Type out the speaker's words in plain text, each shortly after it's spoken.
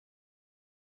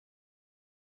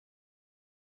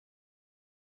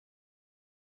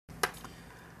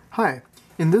Hi,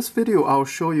 in this video I'll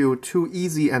show you two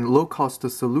easy and low-cost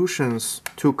solutions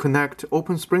to connect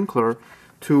OpenSprinkler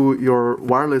to your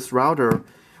wireless router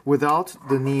without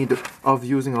the need of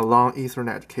using a long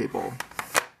Ethernet cable.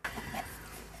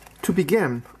 To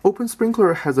begin,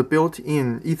 OpenSprinkler has a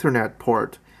built-in Ethernet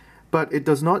port, but it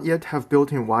does not yet have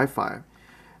built-in Wi-Fi.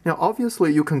 Now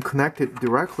obviously you can connect it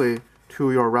directly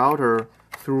to your router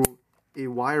through a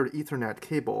wired Ethernet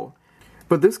cable.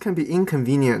 But this can be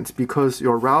inconvenient because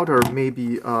your router may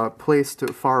be placed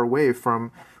far away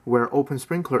from where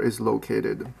OpenSprinkler is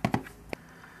located.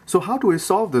 So how do we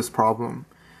solve this problem?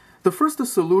 The first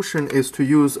solution is to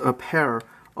use a pair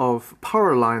of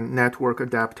power line network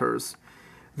adapters.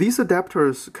 These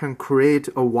adapters can create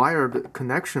a wired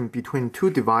connection between two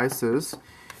devices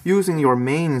using your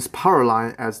mains power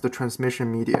line as the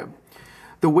transmission media.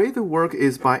 The way they work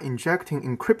is by injecting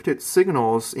encrypted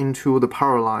signals into the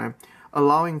power line,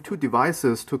 allowing two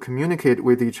devices to communicate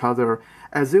with each other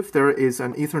as if there is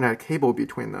an Ethernet cable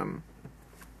between them.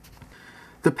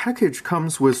 The package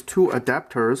comes with two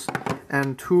adapters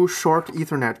and two short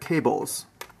Ethernet cables.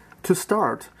 To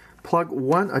start, plug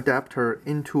one adapter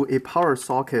into a power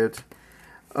socket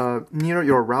near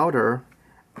your router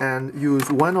and use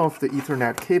one of the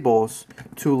Ethernet cables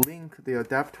to link the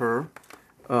adapter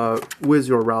with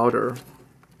your router.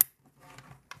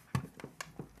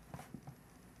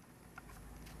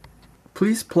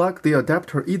 Please plug the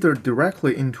adapter either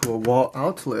directly into a wall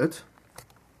outlet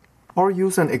or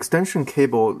use an extension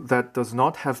cable that does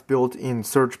not have built-in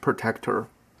surge protector.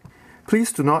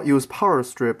 Please do not use power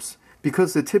strips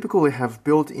because they typically have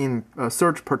built-in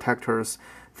surge protectors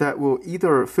that will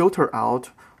either filter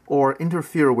out or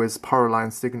interfere with power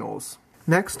line signals.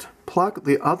 Next, plug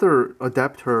the other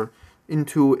adapter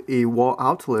into a wall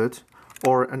outlet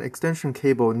or an extension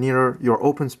cable near your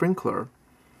OpenSprinkler,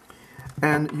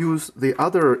 and use the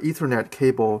other Ethernet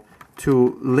cable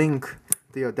to link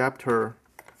the adapter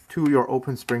to your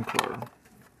OpenSprinkler.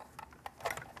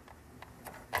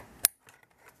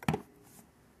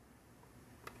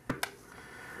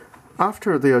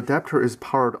 After the adapter is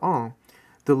powered on,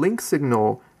 the link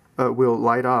signal will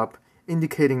light up,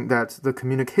 indicating that the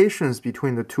communications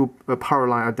between the two power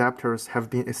line adapters have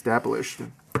been established.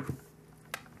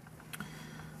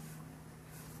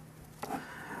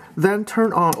 Then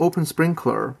turn on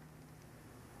OpenSprinkler.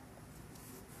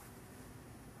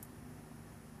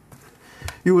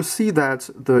 You will see that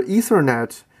the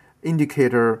Ethernet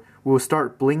indicator will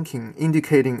start blinking,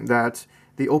 indicating that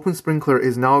the OpenSprinkler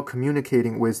is now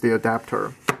communicating with the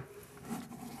adapter.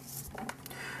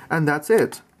 And that's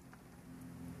it.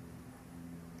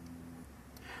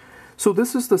 So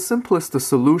this is the simplest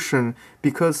solution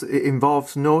because it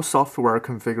involves no software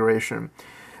configuration.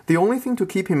 The only thing to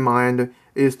keep in mind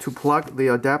is to plug the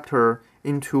adapter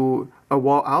into a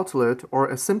wall outlet or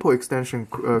a simple extension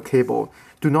cable.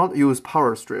 Do not use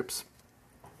power strips.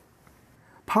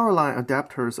 Power line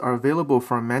adapters are available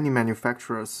from many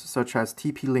manufacturers such as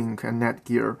TP-Link and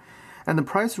Netgear, and the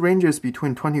price ranges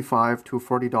between $25 to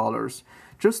 $40.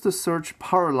 Just search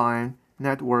power line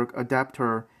network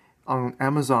adapter on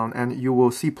Amazon and you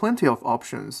will see plenty of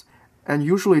options. And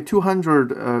usually 200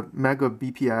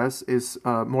 megabps is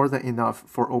more than enough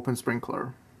for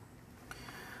OpenSprinkler.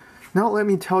 Now let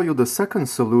me tell you the second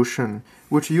solution,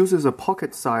 which uses a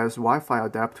pocket-sized Wi-Fi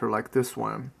adapter like this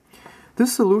one.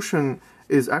 This solution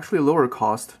is actually lower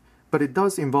cost, but it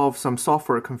does involve some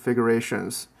software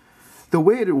configurations. The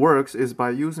way it works is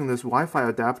by using this Wi-Fi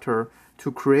adapter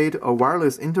to create a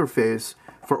wireless interface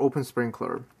for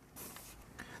OpenSprinkler.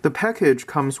 The package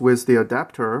comes with the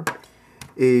adapter,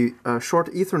 a short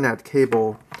Ethernet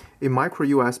cable, a micro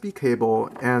USB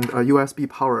cable, and a USB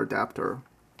power adapter.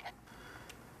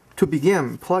 To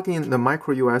begin, plug in the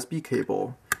micro USB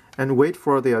cable and wait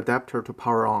for the adapter to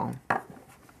power on.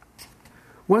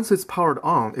 Once it's powered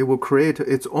on, it will create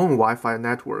its own Wi-Fi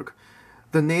network.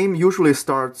 The name usually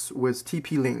starts with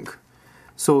TP-Link,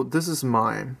 so this is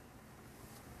mine.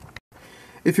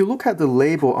 If you look at the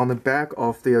label on the back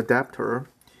of the adapter,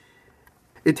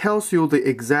 it tells you the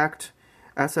exact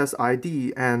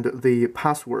SSID and the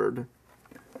password.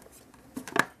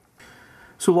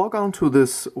 So log on to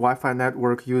this Wi-Fi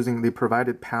network using the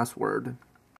provided password.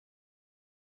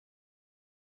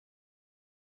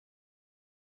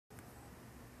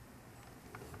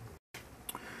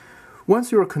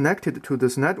 Once you are connected to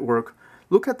this network,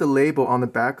 look at the label on the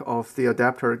back of the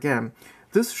adapter again.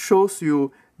 This shows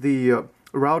you the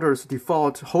router's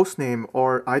default hostname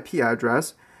or IP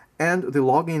address and the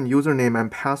login username and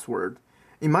password.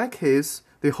 In my case,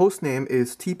 the hostname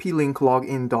is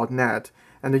tplinklogin.net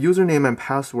and the username and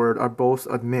password are both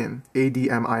admin,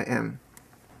 ADMIN.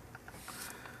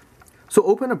 So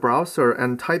open a browser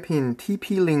and type in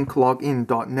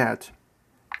tplinkLogin.net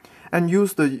and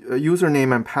use the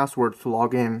username and password to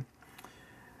log in.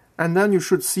 And then you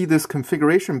should see this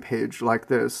configuration page like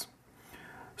this.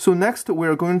 So next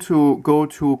we're going to go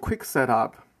to Quick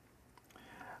Setup.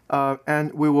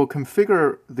 And we will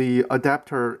configure the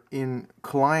adapter in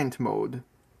client mode.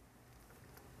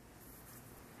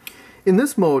 In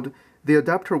this mode, the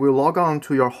adapter will log on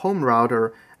to your home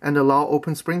router and allow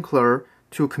OpenSprinkler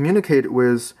to communicate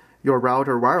with your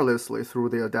router wirelessly through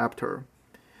the adapter.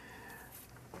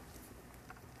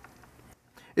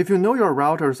 If you know your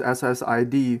router's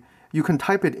SSID, you can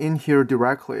type it in here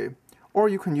directly, or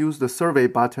you can use the survey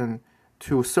button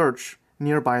to search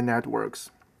nearby networks.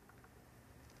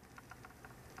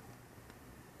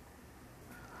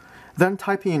 Then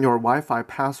type in your Wi-Fi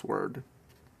password.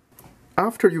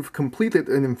 After you've completed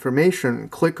the information,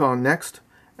 click on Next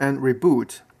and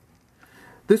Reboot.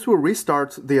 This will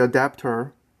restart the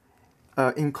adapter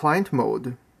in client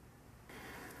mode.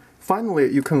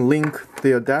 Finally, you can link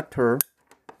the adapter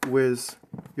with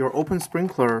your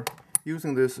OpenSprinkler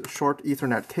using this short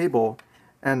Ethernet cable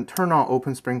and turn on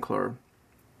OpenSprinkler.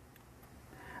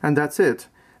 And that's it.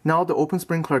 Now the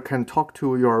OpenSprinkler can talk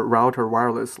to your router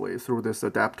wirelessly through this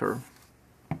adapter.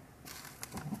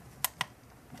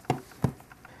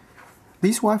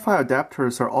 These Wi-Fi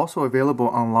adapters are also available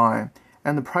online,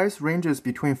 and the price ranges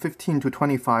between $15 to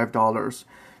 $25.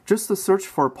 Just search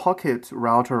for Pocket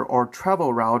Router or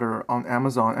Travel Router on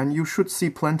Amazon and you should see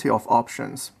plenty of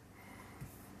options.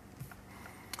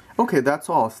 Okay, that's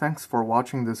all. Thanks for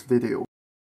watching this video.